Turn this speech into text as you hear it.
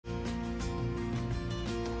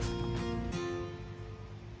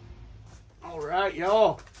All right,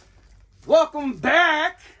 y'all. Welcome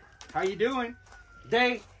back. How you doing?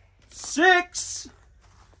 Day 6.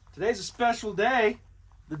 Today's a special day.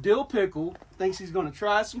 The dill pickle thinks he's going to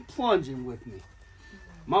try some plunging with me.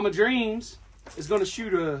 Mama Dreams is going to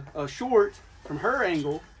shoot a short from her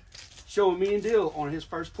angle showing me and Dill on his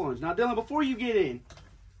first plunge. Now, Dylan, before you get in,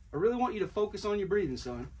 I really want you to focus on your breathing,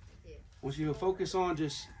 son. Yeah. I want you to focus on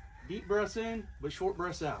just deep breaths in, but short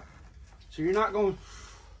breaths out. So you're not going,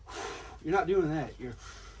 you're not doing that.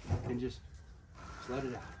 And just let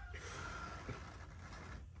it out.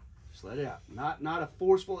 Just let it out. Not a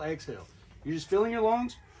forceful exhale. You're just filling your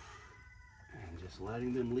lungs and just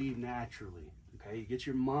letting them leave naturally. Okay, you get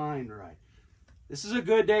your mind right. This is a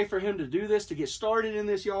good day for him to do this, to get started in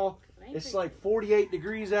this, y'all. It's like 48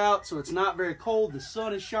 degrees out, so it's not very cold. The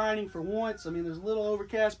sun is shining for once. I mean, there's a little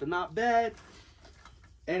overcast, but not bad.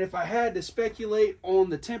 And if I had to speculate on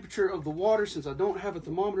the temperature of the water, since I don't have a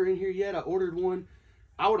thermometer in here yet, I ordered one.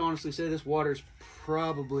 I would honestly say this water is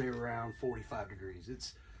probably around 45 degrees.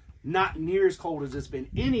 It's not near as cold as it's been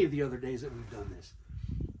any of the other days that we've done this.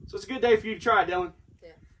 So it's a good day for you to try it, Dylan. Yeah.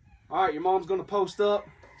 All right, your mom's going to post up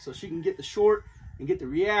so she can get the short and get the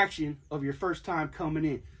reaction of your first time coming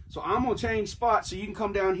in. So I'm going to change spots so you can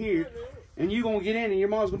come down here, and you're going to get in, and your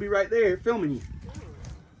mom's going to be right there filming you.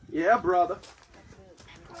 Yeah, brother.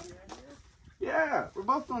 Yeah, we're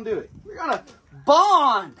both going to do it. We're going to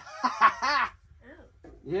bond.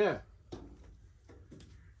 Yeah.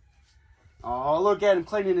 Oh, look at him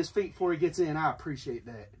cleaning his feet before he gets in. I appreciate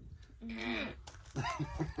that. I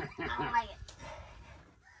don't like it.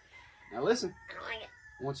 Now listen. I don't like it.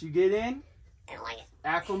 Once you get in, I don't like it.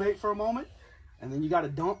 acclimate for a moment, and then you got to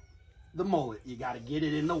dump the mullet. You got to get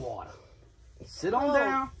it in the water. Sit on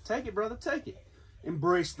down. Take it, brother. Take it.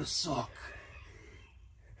 Embrace the suck.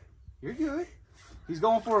 You're good. He's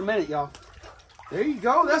going for a minute, y'all. There you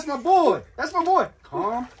go. That's my boy. That's my boy.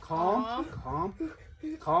 Calm, calm, calm,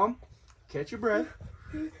 calm. Catch your breath.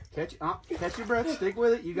 Catch your breath. Stick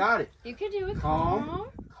with it. You got it. You can do it. Calm,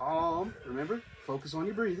 calm. Remember, focus on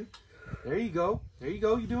your breathing. There you go. There you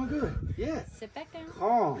go. You're doing good. Yeah. Sit back down.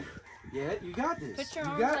 Calm. Yeah, you got this. Put your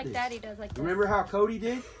you arms got like this. Daddy does, like this. Remember how Cody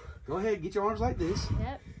did? Go ahead. Get your arms like this.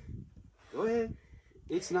 Yep. Go ahead.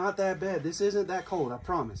 It's not that bad. This isn't that cold, I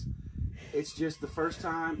promise. It's just the first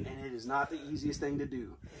time, and it is not the easiest thing to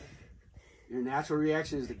do. Your natural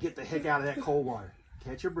reaction is to get the heck out of that cold water.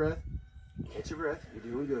 Catch your breath. Catch your breath.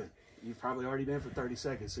 You're doing good. You've probably already been for 30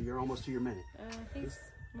 seconds, so you're almost to your minute.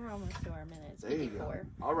 We're almost to our minutes. There you go.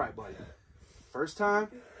 All right, buddy. First time,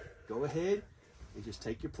 go ahead and just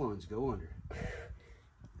take your plunge. Go under.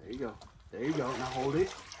 There you go. There you go. Now hold it.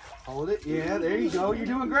 Hold it. Yeah, there you go. You're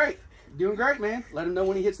doing great. Doing great, man. Let him know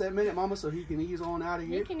when he hits that minute, mama, so he can ease on out of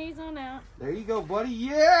here. He can ease on out. There you go, buddy.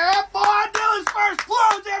 Yeah, boy, Dylan's first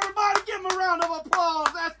plunge. Everybody give him a round of applause.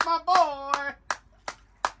 That's my boy.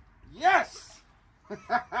 Yes. Now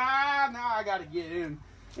I got to get in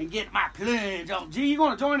and get my plunge on. G, you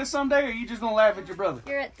going to join us someday, or are you just going to laugh at your brother?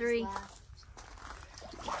 You're at 3.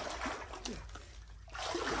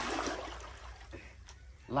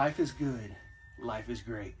 Life is good. Life is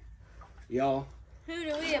great. Y'all. Who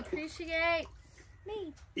do we appreciate?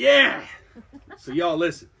 Me. Yeah. So y'all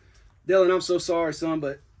listen. Dylan, I'm so sorry, son,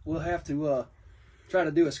 but we'll have to try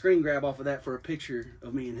to do a screen grab off of that for a picture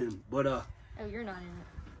of me and him. But oh, you're not in it.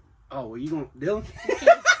 Oh, well, you going Dylan?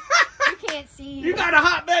 You can't see. You got to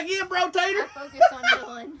hop back in, bro, Tater. I focus on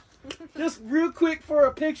Dylan. Just real quick for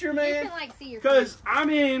a picture, man. You can like see your Cause I'm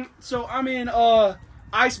in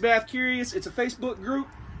Ice Bath Curious. It's a Facebook group.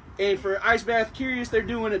 And for Ice Bath Curious, they're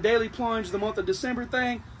doing a daily plunge the month of December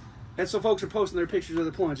thing. And so folks are posting their pictures of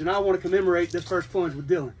the plunge. And I want to commemorate this first plunge with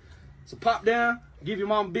Dylan. So pop down. Give your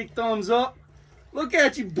mom a big thumbs up. Look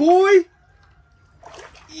at you, boy.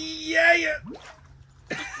 Yeah.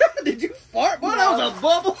 Did you fart? Boy, that was a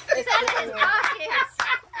bubble. It's out of his pockets.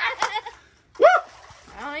 Woo!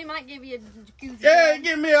 Oh, he might give you a jacuzzi. Yeah, bath.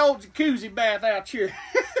 give me an old jacuzzi bath out here.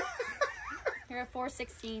 You're at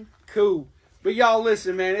 416. Cool. But y'all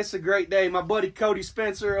listen, man, it's a great day. My buddy Cody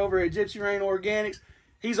Spencer over at Gypsy Rain Organics,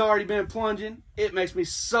 he's already been plunging. It makes me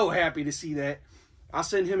so happy to see that. I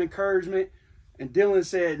send him encouragement. And Dylan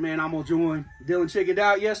said, man, I'm going to join. Dylan checked it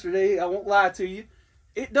out yesterday. I won't lie to you.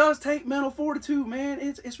 It does take mental fortitude, man.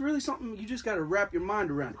 It's really something you just got to wrap your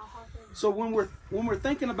mind around. So when we're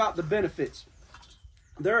thinking about the benefits,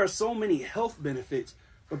 there are so many health benefits.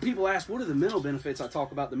 But people ask, what are the mental benefits? I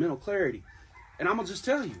talk about the mental clarity. And I'm going to just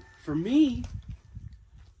tell you, for me,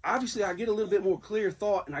 obviously I get a little bit more clear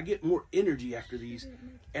thought and I get more energy after these.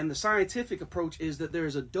 And the scientific approach is that there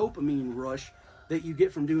is a dopamine rush that you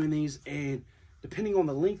get from doing these. And depending on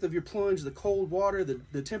the length of your plunge, the cold water,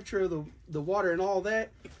 the temperature of the water and all that,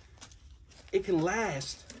 it can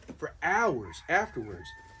last for hours afterwards.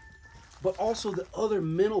 But also the other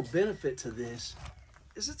mental benefit to this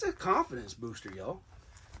is it's a confidence booster, y'all.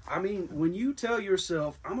 I mean, when you tell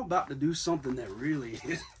yourself, I'm about to do something that really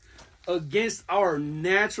is against our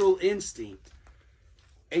natural instinct,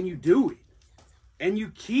 and you do it, and you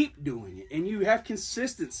keep doing it, and you have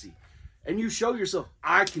consistency, and you show yourself,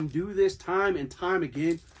 I can do this time and time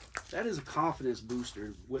again, that is a confidence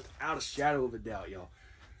booster without a shadow of a doubt, y'all.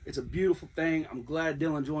 It's a beautiful thing. I'm glad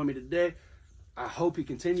Dylan joined me today. I hope he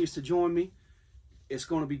continues to join me. It's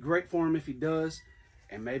going to be great for him if he does.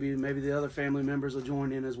 And maybe the other family members will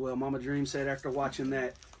join in as well. Mama Dream said after watching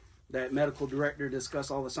that medical director discuss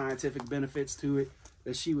all the scientific benefits to it,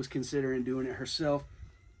 that she was considering doing it herself.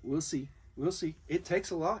 We'll see. We'll see. It takes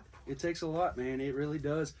a lot. It takes a lot, man. It really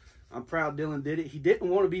does. I'm proud Dylan did it. He didn't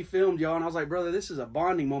want to be filmed, y'all. And I was like, brother, this is a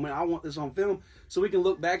bonding moment. I want this on film so we can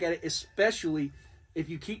look back at it, especially if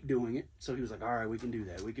you keep doing it. So he was like, all right, we can do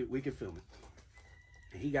that. We can film it.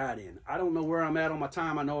 And he got in. I don't know where I'm at on my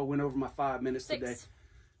time. I know I went over my 5 minutes 6. today.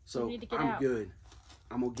 So You need to get I'm out. good.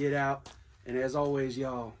 I'm going to get out. And as always,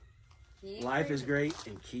 y'all, life is great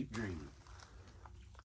and keep dreaming.